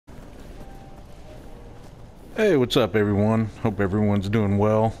Hey, what's up, everyone? Hope everyone's doing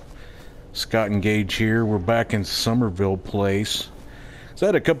well. Scott and Gage here. We're back in Somerville Place. So I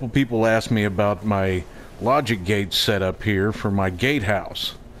had a couple people ask me about my logic gate setup here for my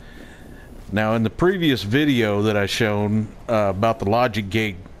gatehouse. Now, in the previous video that I shown about the logic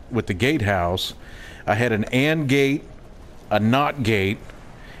gate with the gatehouse, I had an AND gate, a NOT gate,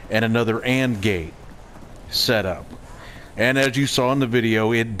 and another AND gate set up. And as you saw in the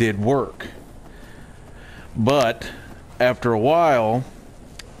video, it did work. But after a while,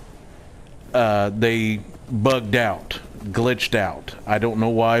 they bugged out, glitched out. I don't know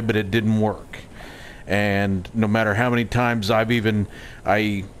why, but it didn't work. And no matter how many times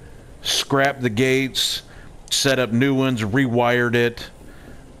I scrapped the gates, set up new ones, rewired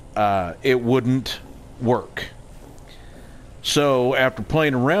it wouldn't work. So after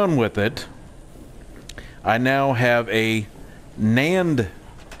playing around with it, I now have a NAND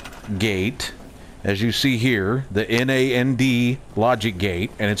gate. As you see here, the NAND logic gate,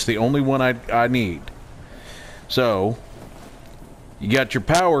 and it's the only one I need. So, you got your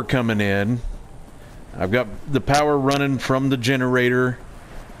power coming in. I've got the power running from the generator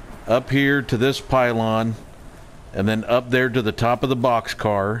up here to this pylon, and then up there to the top of the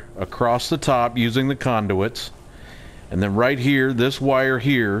boxcar, across the top using the conduits, and then right here, this wire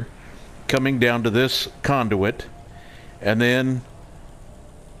here, coming down to this conduit, and then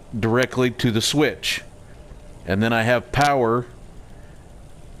directly to the switch. And then I have power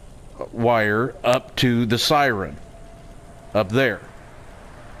wire up to the siren up there.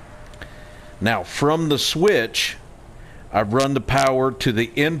 Now from the switch, I've run the power to the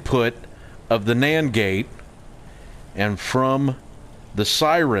input of the NAND gate, and from the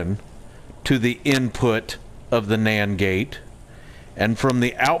siren to the input of the NAND gate, and from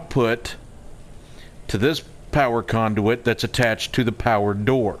the output to this power conduit that's attached to the power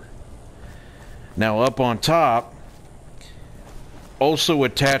door. Now up on top, also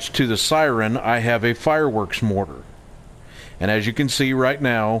attached to the siren, I have a fireworks mortar. And as you can see right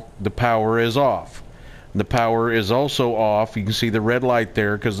now, the power is off. The power is also off. You can see the red light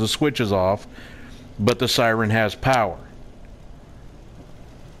there because the switch is off, but the siren has power.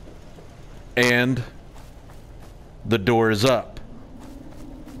 And the door is up.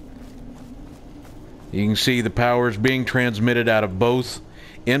 You can see the power is being transmitted out of both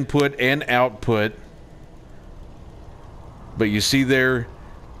input and output. But you see there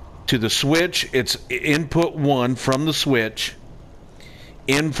to the switch, it's input 1 from the switch.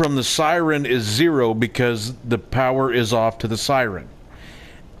 In from the siren is 0 because the power is off to the siren.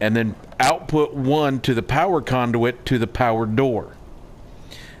 And then output 1 to the power conduit to the power door.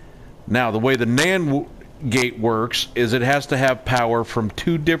 Now the way the NAND gate works is it has to have power from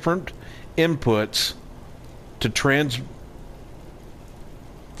 2 different inputs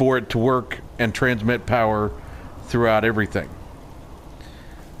for it to work and transmit power throughout everything.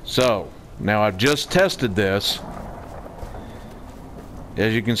 So now I've just tested this.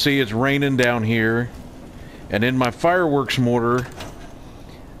 As you can see, it's raining down here, and in my fireworks mortar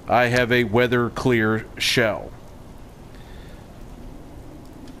I have a weather clear shell,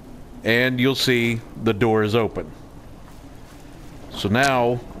 and you'll see the door is open. So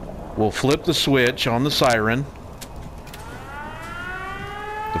now we'll flip the switch on the siren.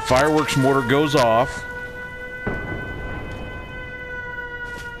 The fireworks mortar goes off,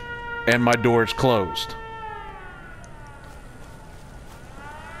 and my door is closed.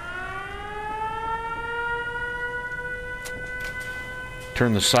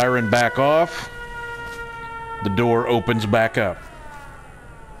 Turn the siren back off. The door opens back up.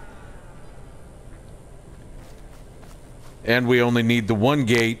 And we only need the 1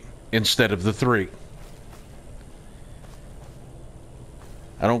 gate instead of the 3.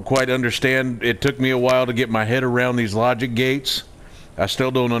 I don't quite understand. It took me a while to get my head around these logic gates. I still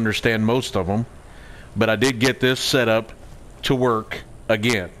don't understand most of them. But I did get this set up to work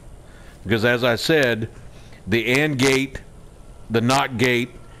again. Because as I said, the AND gate, the NOT gate,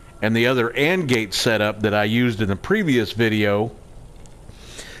 and the other AND gate setup that I used in the previous video,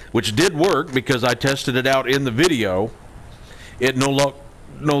 which did work because I tested it out in the video, it no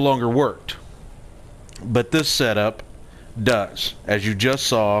longer worked. But this setup does. As you just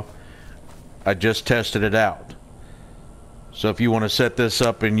saw, I just tested it out. So if you want to set this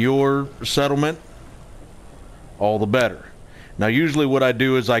up in your settlement, all the better. Now usually what I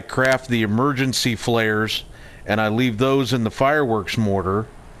do is I craft the emergency flares and I leave those in the fireworks mortar,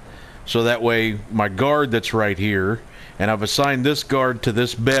 so that way my guard that's right here, and I've assigned this guard to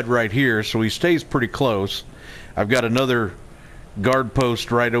this bed right here so he stays pretty close. I've got another guard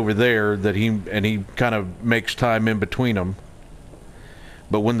post right over there that he kind of makes time in between them.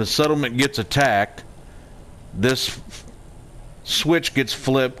 But when the settlement gets attacked, this switch gets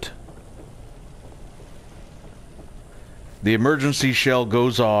flipped, the emergency shell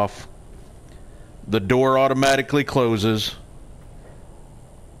goes off, the door automatically closes,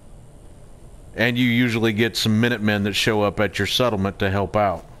 and you usually get some Minutemen that show up at your settlement to help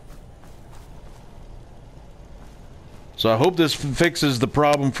out. So I hope this fixes the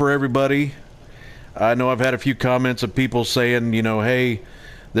problem for everybody. I know I've had a few comments of people saying, you know, hey,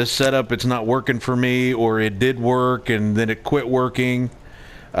 this setup, it's not working for me, or it did work and then it quit working,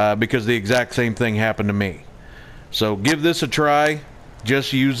 because the exact same thing happened to me. So give this a try.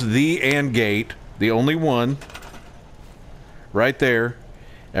 Just use the AND gate, the only one, right there,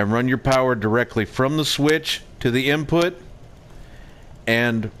 and run your power directly from the switch to the input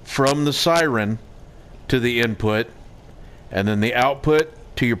and from the siren to the input, and then the output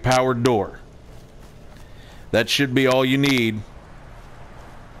to your powered door. That should be all you need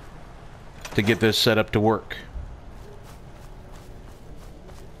to get this set up to work.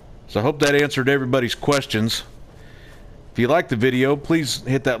 So I hope that answered everybody's questions. If you liked the video, please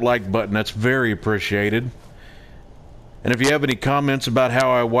hit that like button. That's very appreciated. And if you have any comments about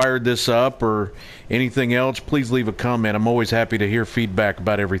how I wired this up or anything else, please leave a comment. I'm always happy to hear feedback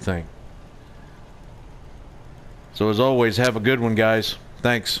about everything. So as always, have a good one, guys.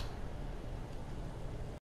 Thanks.